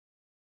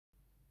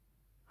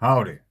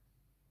Howdy.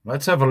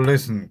 Let's have a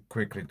listen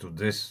quickly to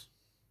this.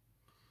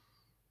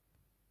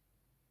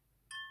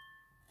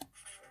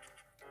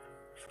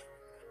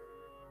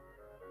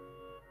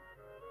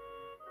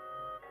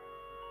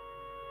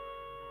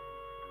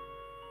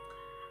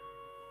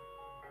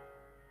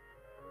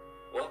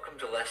 Welcome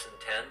to Lesson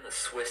 10, the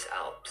Swiss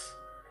Alps.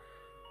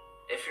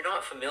 If you're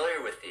not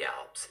familiar with the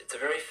Alps, it's a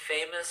very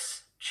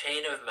famous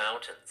chain of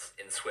mountains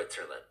in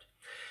Switzerland.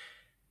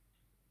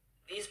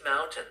 These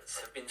mountains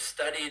have been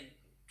studied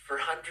for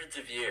hundreds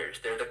of years.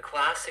 They're the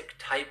classic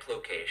type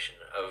location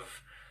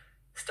of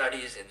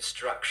studies in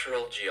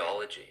structural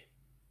geology.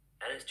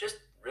 And it's just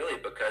really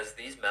because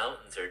these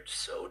mountains are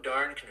so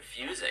darn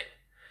confusing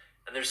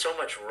and there's so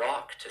much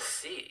rock to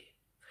see.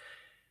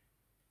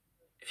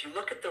 If you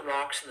look at the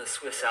rocks in the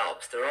Swiss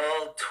Alps, they're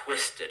all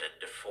twisted and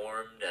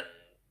deformed and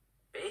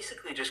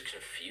basically just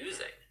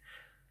confusing.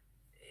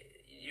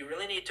 You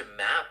really need to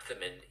map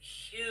them in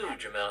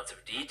huge amounts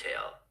of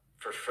detail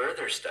for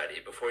further study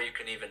before you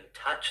can even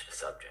touch the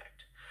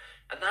subject.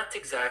 And that's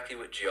exactly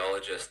what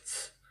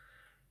geologists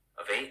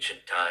of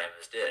ancient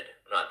times did.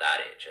 Not that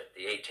ancient,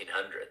 the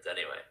 1800s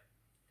anyway.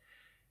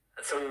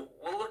 And so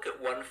we'll look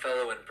at one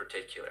fellow in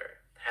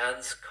particular,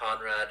 Hans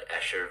Conrad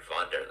Escher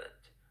von der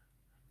Linde.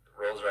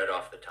 Rolls right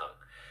off the tongue.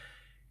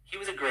 He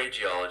was a great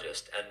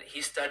geologist and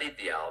he studied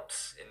the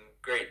Alps in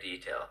great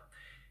detail.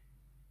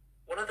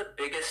 One of the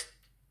biggest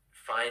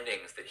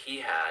findings that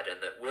he had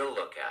and that we'll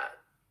look at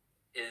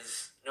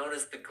is known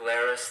as the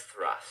Glarus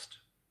thrust.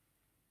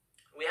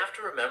 We have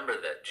to remember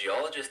that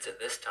geologists at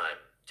this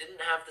time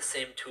didn't have the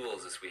same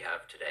tools as we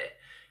have today.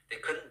 They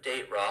couldn't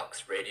date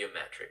rocks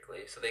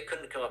radiometrically, so they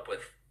couldn't come up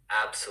with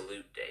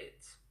absolute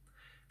dates.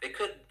 They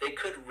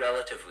could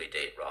relatively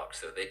date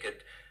rocks, so they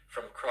could,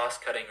 from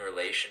cross-cutting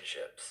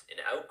relationships in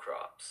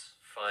outcrops,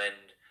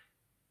 find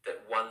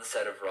that one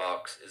set of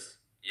rocks is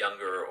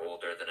younger or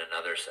older than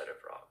another set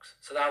of rocks.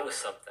 So that was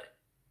something.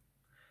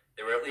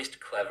 They were at least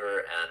clever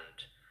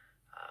and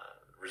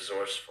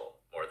resourceful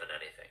more than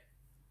anything.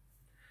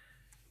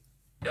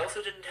 They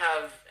also didn't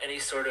have any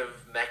sort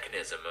of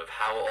mechanism of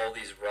how all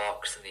these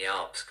rocks in the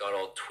Alps got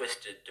all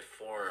twisted,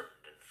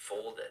 deformed, and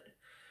folded.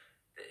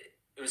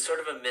 It was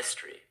sort of a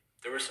mystery.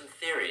 There were some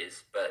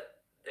theories,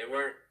 but they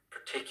weren't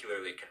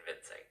particularly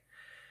convincing.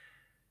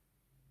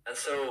 And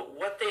so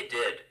what they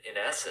did, in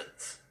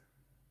essence,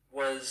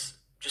 was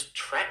just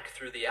trek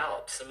through the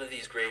Alps. Some of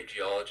these great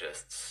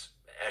geologists,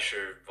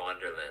 Escher von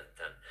der Linde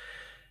and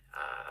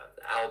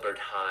Albert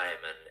Heim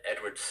and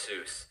Edward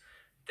Suess,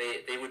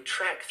 they would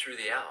trek through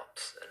the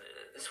Alps. And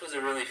this was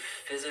a really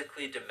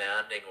physically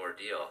demanding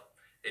ordeal.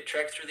 They'd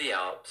trek through the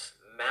Alps,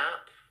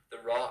 map the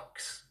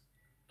rocks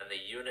and the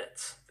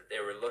units that they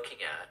were looking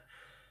at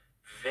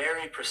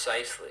very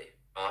precisely,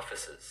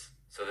 offices,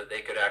 so that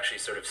they could actually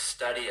sort of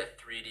study a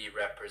 3D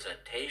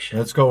representation.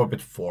 Let's go a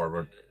bit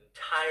forward. An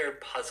entire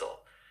puzzle.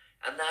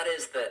 And that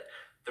is that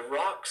the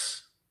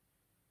rocks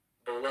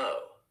below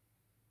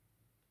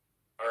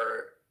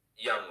are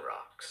young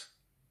rocks.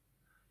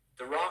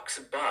 The rocks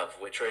above,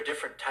 which are a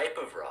different type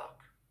of rock,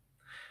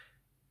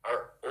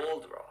 are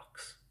old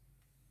rocks.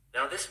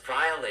 Now this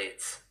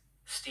violates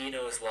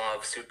Steno's law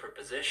of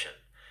superposition.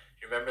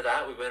 You remember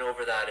that? We went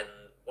over that in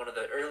one of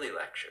the early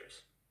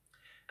lectures.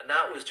 And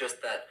that was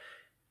just that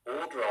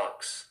old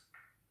rocks,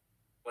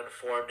 when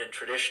formed in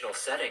traditional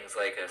settings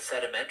like a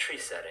sedimentary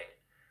setting,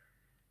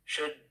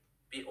 should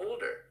be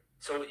older.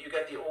 So you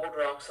get the old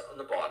rocks on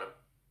the bottom,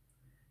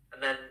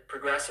 and then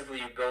progressively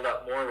you build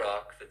up more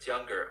rock that's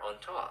younger on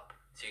top.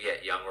 So you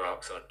get young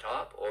rocks on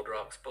top, old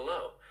rocks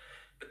below.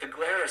 But the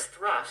Glarus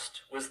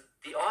thrust was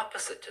the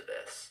opposite to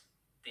this.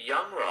 The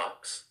young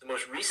rocks, the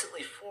most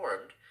recently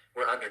formed,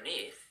 were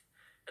underneath,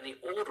 and the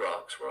old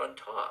rocks were on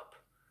top,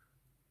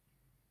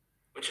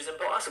 which is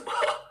impossible.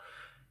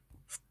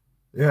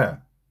 Yeah,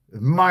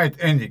 it might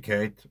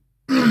indicate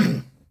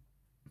that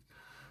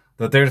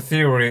their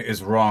theory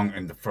is wrong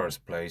in the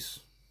first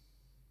place.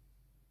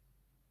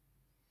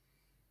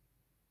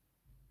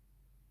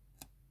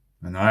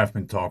 And I've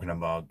been talking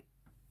about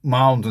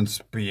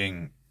mountains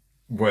being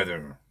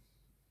weather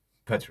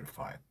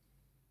petrified.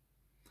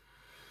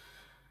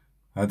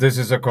 This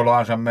is a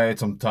collage I made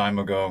some time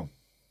ago,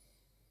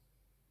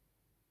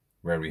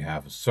 where we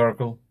have a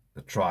circle,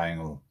 a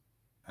triangle,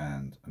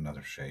 and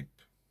another shape,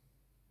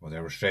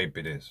 whatever shape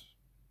it is.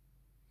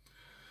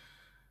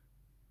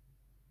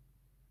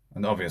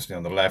 And obviously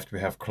on the left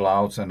we have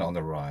clouds, and on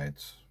the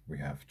right we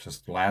have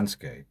just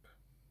landscape.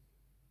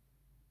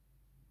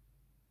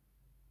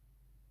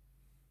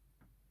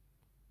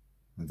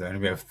 And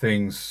then we have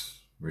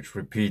things which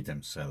repeat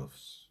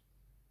themselves.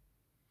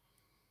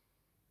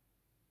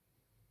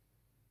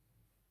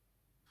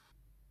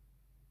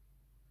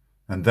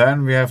 And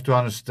then we have to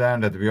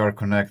understand that we are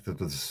connected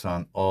to the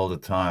sun all the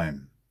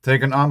time.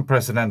 Take an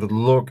unprecedented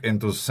look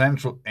into the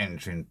central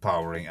engine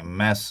powering a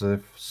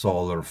massive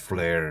solar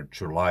flare,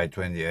 July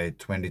 28,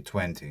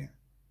 2020.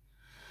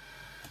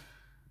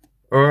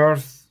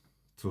 Earth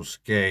to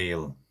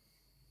scale.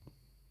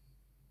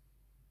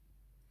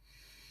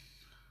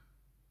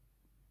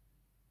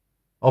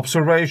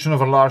 Observation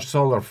of a large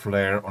solar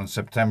flare on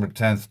September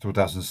 10,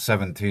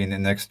 2017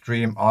 in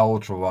extreme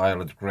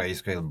ultraviolet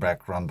grayscale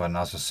background by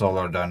NASA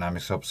Solar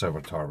Dynamics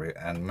Observatory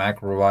and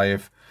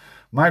microwave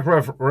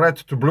red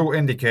to blue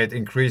indicate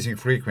increasing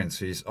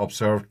frequencies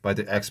observed by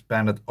the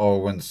expanded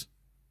Owens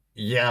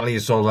Yali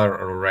solar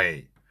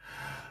array.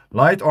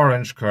 Light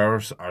orange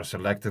curves are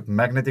selected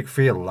magnetic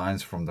field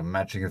lines from the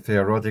matching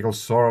theoretical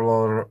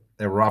solar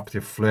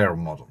eruptive flare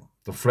model.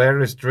 The flare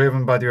is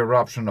driven by the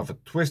eruption of a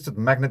twisted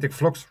magnetic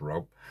flux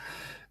rope,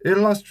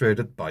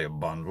 illustrated by a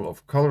bundle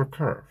of color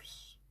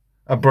curves,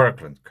 a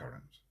Birkeland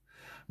current.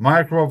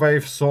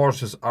 Microwave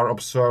sources are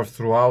observed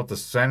throughout the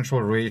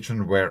central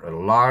region where a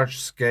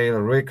large-scale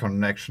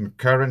reconnection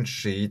current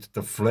sheet,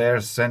 the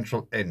flare's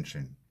central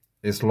engine,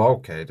 is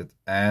located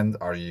and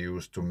are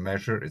used to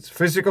measure its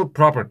physical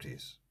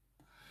properties.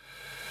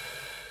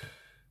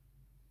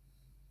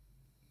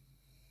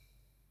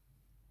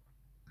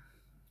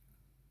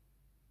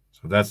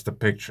 So that's the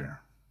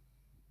picture.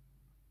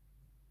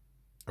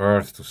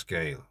 Earth to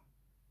scale.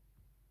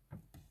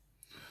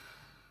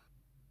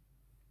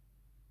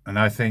 And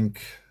I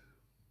think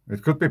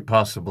it could be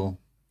possible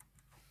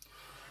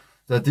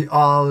that the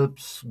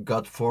Alps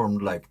got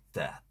formed like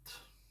that.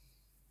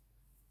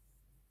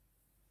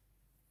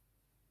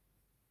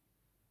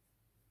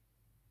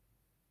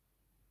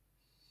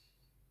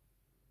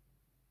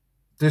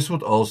 This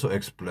would also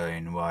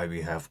explain why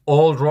we have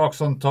old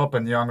rocks on top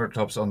and younger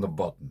tops on the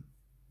bottom.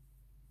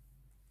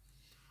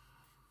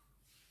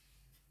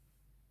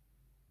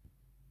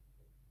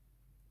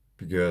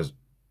 Because,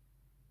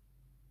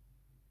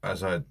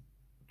 as I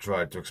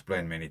tried to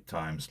explain many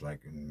times,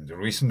 like in the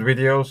recent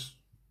videos,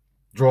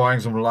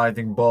 drawing some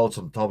lightning bolts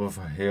on top of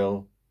a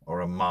hill or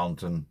a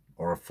mountain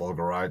or a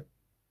fulgurite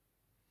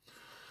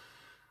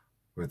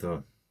with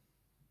a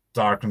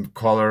darkened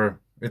color,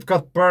 it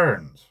got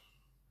burned.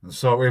 And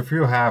so if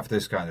you have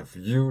this kind of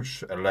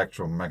huge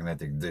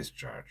electromagnetic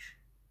discharge,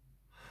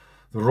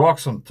 the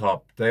rocks on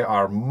top, they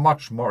are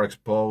much more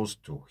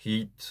exposed to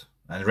heat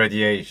and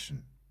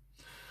radiation,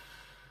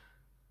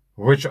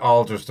 which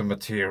alters the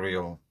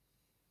material.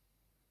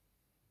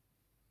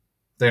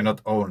 They not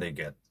only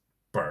get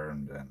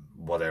burned and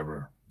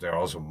whatever, they're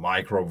also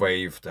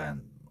microwaved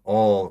and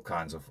all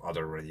kinds of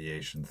other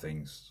radiation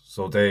things.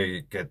 So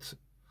they get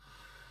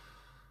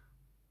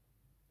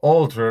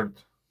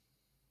altered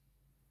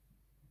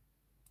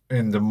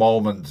in the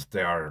moment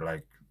they are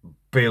like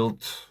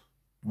built.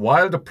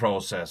 While the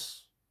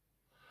process,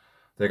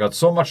 they got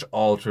so much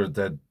altered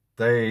that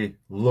they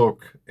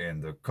look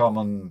in the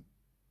common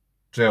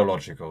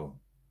geological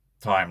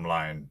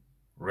timeline,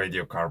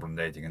 radiocarbon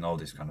dating and all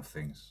these kind of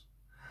things.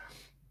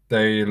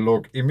 They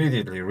look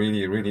immediately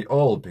really, really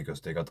old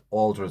because they got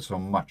altered so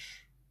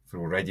much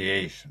through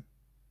radiation,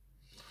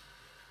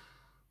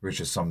 which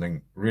is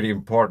something really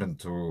important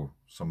to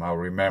somehow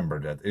remember,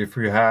 that if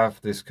we have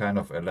this kind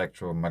of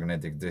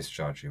electromagnetic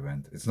discharge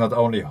event, it's not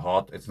only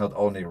hot, it's not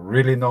only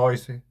really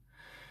noisy,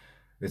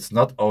 it's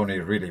not only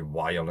really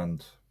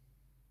violent,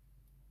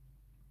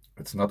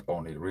 it's not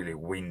only really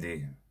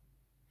windy,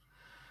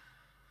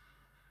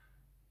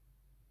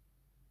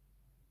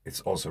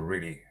 it's also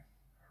really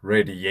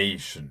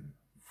radiation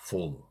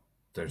full.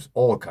 There's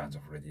all kinds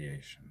of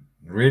radiation,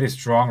 really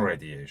strong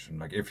radiation.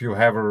 Like if you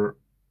ever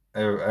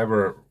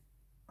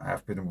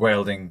have been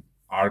welding,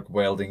 arc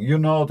welding, you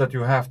know that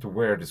you have to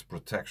wear this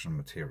protection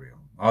material.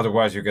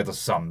 Otherwise you get a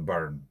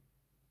sunburn.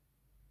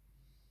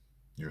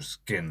 Your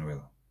skin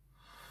will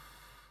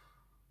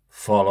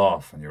fall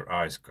off and your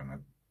eyes gonna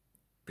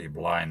be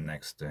blind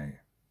next day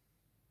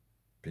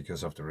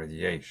because of the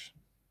radiation.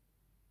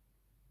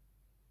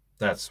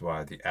 That's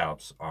why the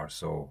Alps are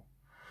so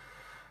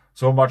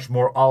much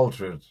more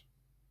altered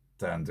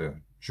than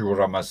the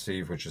Jura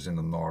Massif, which is in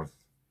the north.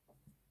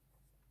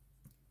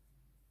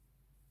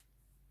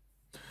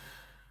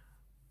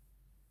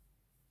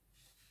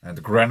 And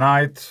the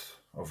granite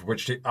of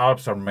which the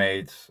Alps are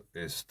made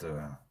is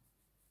the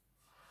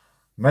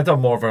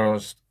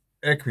metamorphosed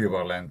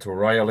equivalent to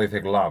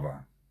rhyolithic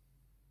lava.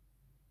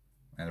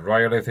 And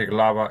rhyolithic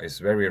lava is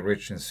very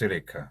rich in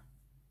silica.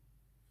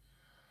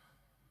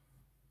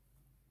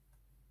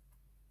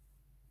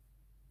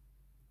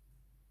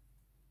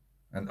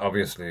 And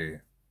obviously,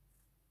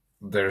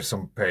 there's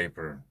some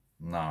paper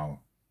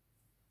now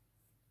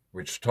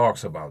which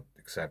talks about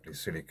exactly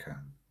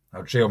silica,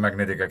 how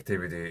geomagnetic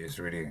activity is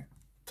really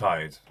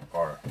tied,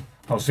 or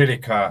how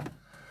silica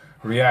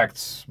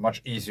reacts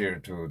much easier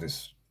to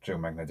this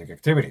geomagnetic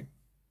activity.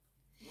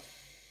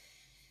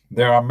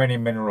 There are many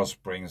mineral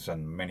springs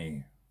and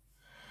many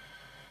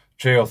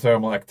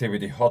geothermal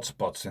activity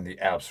hotspots in the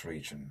Alps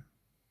region.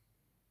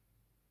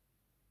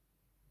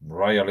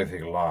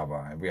 Rhyolithic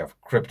lava, and we have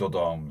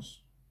cryptodomes,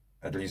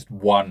 at least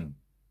one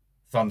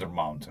thunder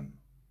mountain.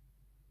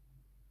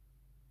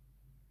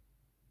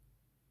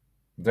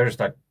 There's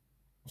like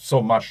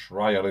so much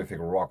rhyolithic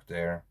rock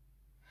there,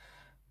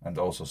 and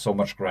also so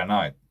much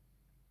granite.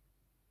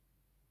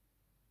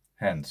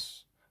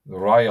 Hence, the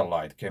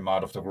rhyolite came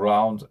out of the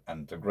ground,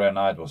 and the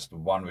granite was the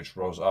one which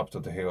rose up to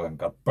the hill and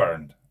got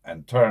burned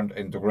and turned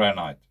into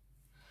granite.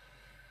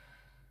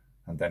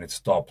 and then it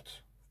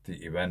stopped.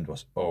 The event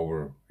was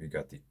over. We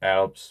got the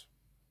Alps,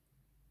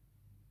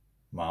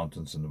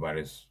 mountains and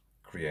valleys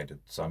created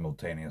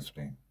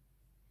simultaneously.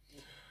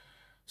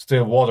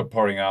 Still water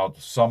pouring out.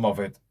 Some of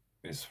it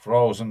is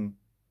frozen,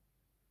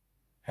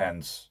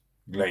 hence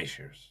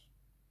glaciers.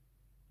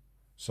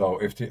 So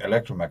if the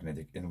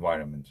electromagnetic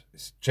environment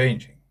is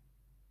changing,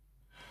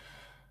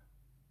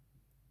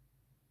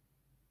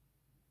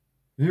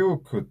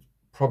 you could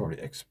probably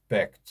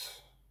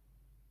expect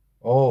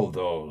all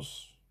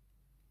those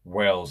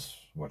wells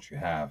what you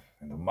have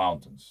in the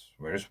mountains,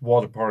 where there's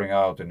water pouring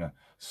out in a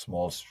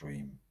small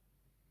stream,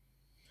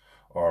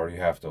 or you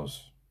have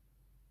those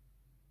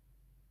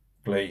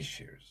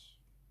glaciers,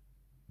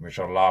 which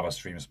are lava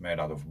streams made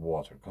out of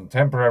water,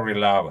 contemporary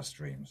lava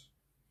streams.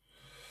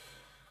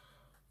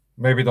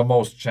 Maybe the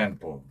most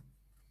gentle,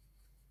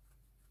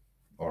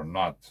 or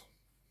not.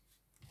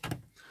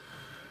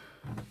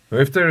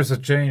 If there is a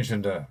change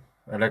in the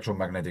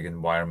electromagnetic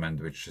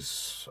environment, which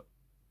is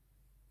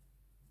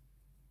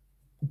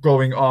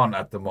going on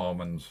at the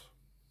moment,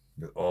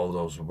 with all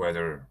those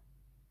weather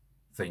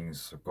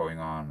things going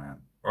on, and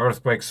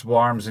earthquake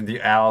swarms in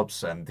the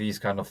Alps and these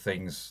kind of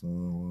things,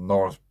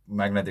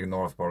 magnetic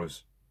north pole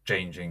is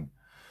changing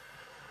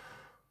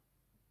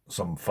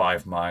some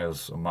 5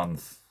 miles a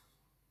month,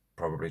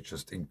 probably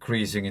just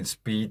increasing in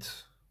speed,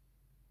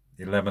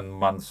 11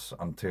 months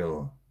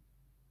until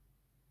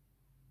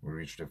we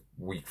reach the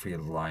weak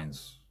field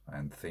lines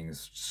and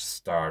things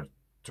start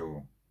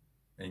to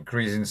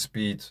increase in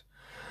speed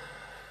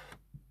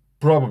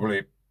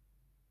probably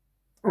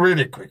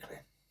really quickly.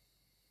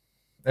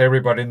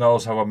 Everybody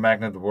knows how a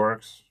magnet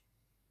works.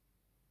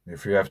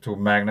 If you have two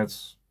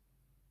magnets,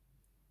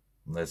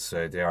 let's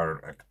say they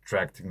are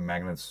attracting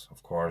magnets,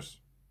 of course,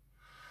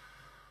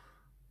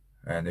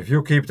 and if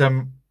you keep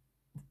them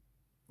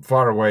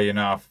far away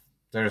enough,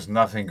 there's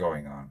nothing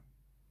going on,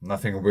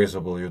 nothing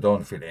visible, you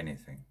don't feel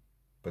anything.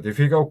 But if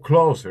you go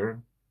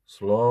closer,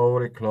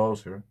 slowly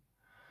closer,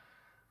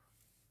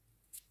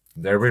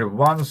 there will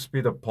once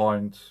be the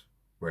point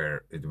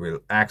where it will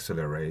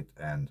accelerate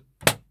and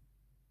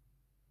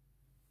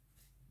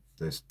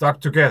they stuck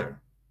together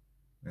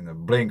in the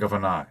blink of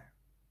an eye.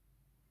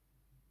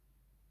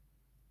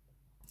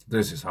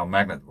 This is how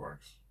magnet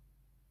works.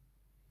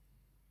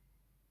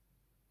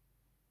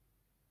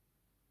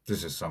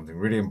 This is something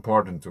really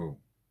important to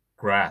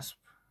grasp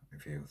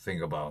if you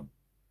think about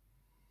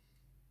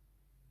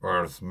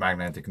Earth's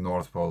magnetic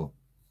North Pole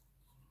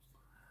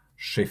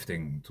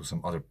shifting to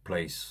some other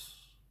place.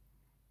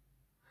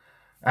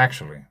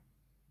 Actually,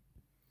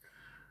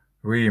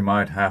 we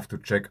might have to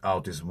check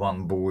out this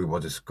one buoy,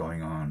 what is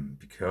going on,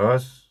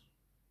 because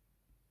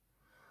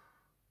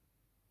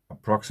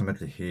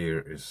approximately here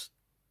is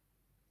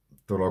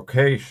the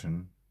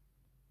location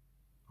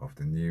of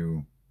the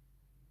new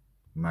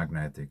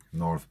magnetic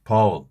North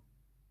Pole.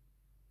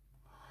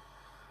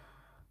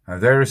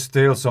 And there is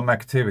still some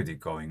activity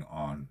going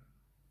on.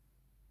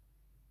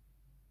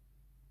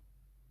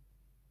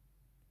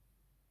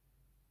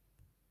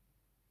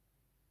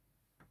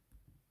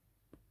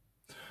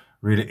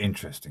 Really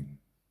interesting.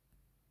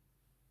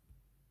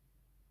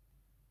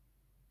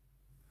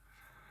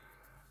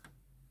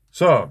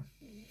 So,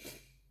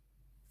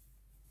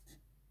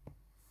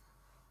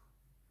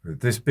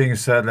 with this being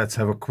said, let's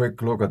have a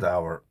quick look at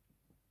our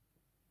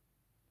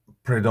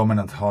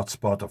predominant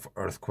hotspot of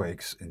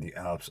earthquakes in the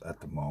Alps at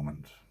the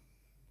moment.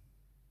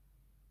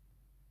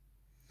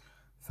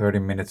 30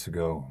 minutes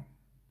ago,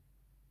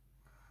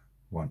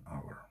 1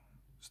 hour.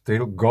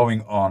 Still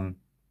going on,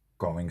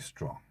 going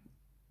strong.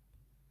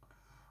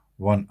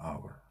 1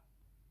 hour.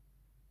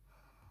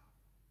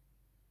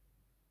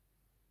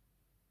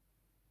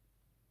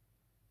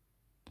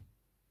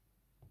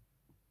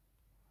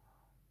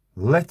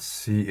 Let's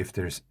see if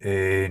there's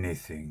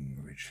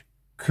anything which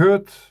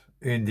could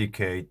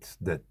indicate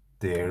that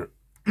there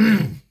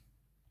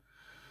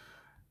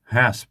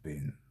has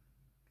been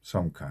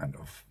some kind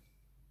of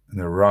an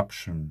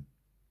eruption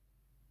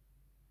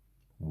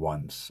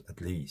once at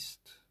least.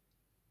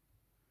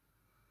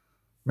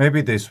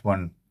 Maybe this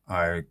one,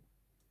 I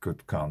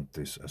could count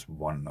this as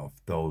one of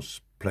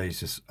those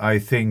places. I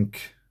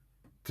think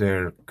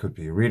there could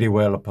be really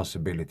well a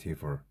possibility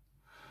for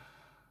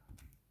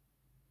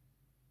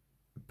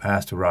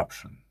past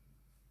eruption.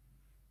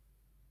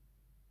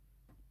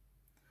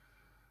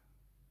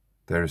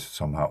 There is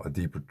somehow a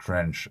deeper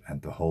trench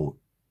and the whole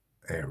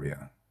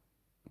area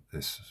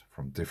is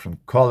from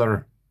different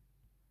color.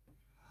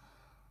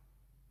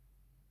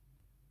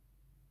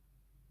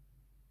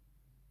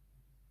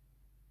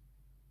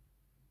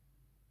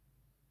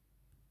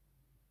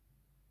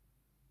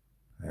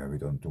 Yeah, we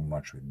don't do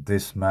much with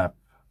this map.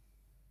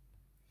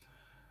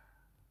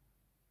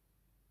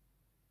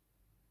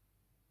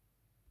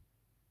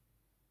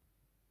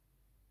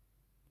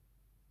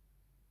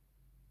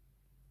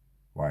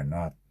 Why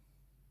not?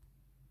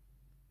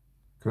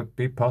 Could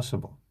be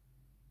possible.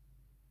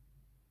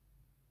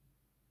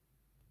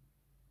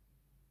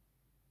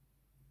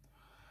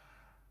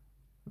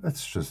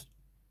 Let's just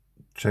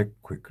check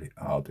quickly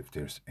out if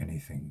there's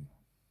anything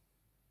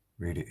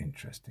Really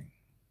interesting.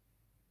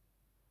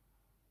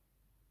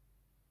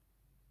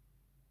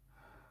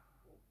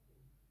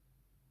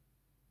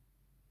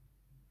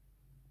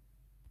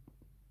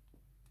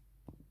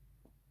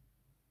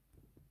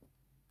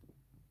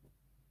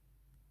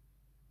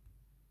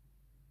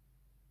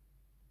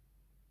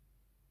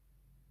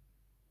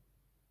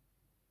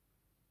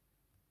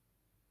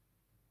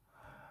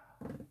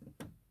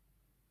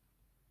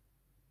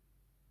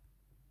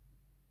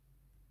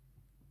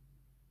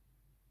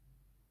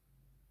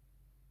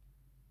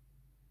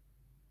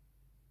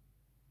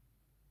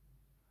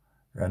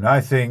 And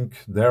I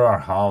think there are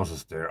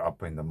houses there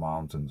up in the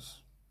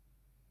mountains.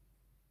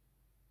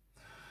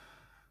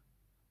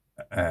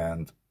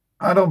 And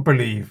I don't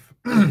believe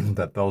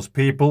that those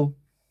people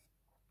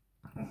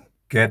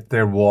get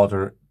their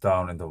water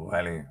down in the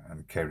valley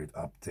and carry it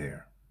up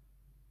there.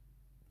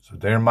 So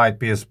there might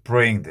be a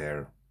spring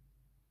there,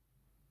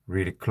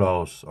 really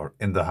close or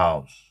in the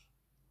house.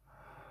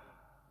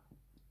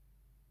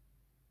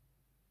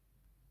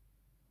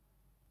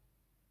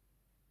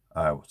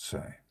 I would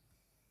say.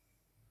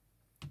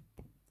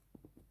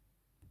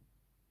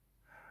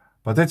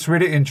 But it's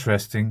really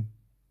interesting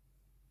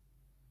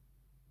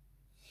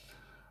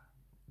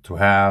to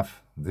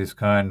have this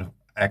kind of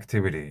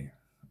activity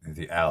in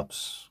the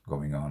Alps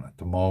going on at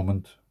the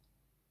moment.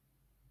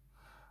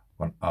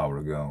 1 hour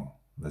ago.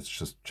 Let's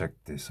just check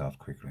this out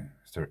quickly.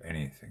 Is there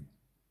anything?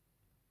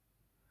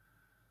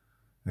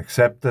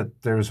 Except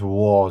that there's a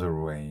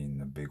waterway in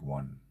a big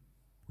one,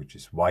 which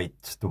is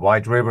white. The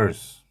White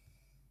Rivers.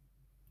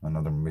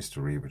 Another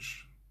mystery,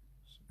 which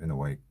in a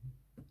way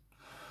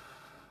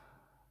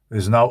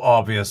is now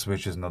obvious,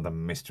 which is not a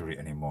mystery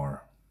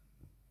anymore.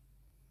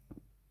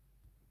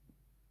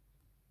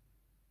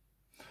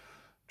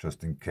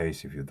 Just in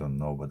case if you don't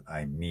know what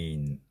I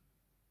mean.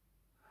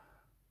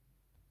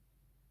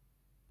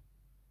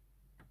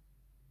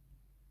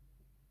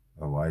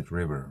 A White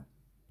River.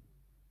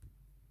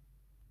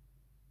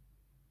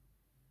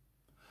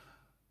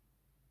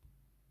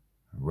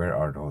 Where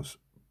are those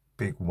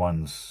big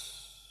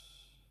ones?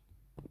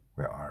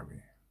 Where are we?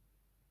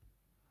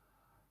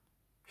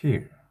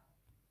 Here.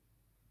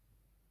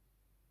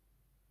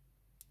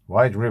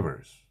 White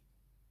Rivers.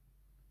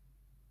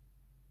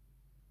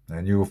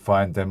 And you will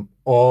find them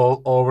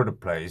all over the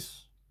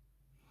place.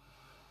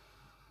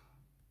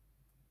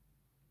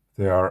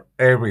 They are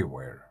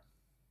everywhere.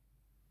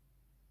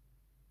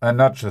 And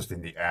not just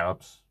in the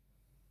Alps.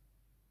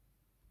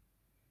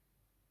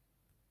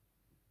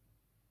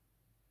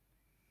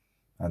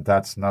 And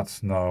that's not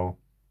snow.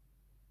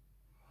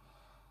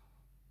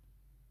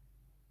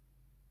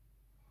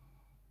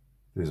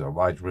 These are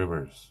white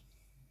rivers.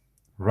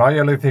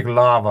 Rhyolithic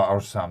lava or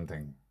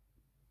something.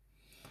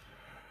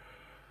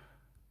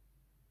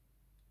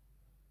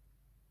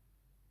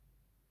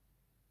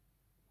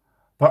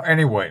 But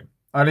anyway,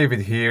 I leave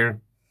it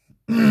here.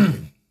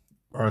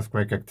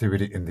 Earthquake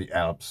activity in the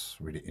Alps,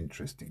 really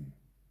interesting.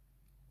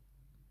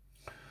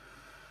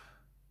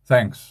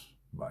 Thanks.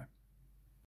 Bye.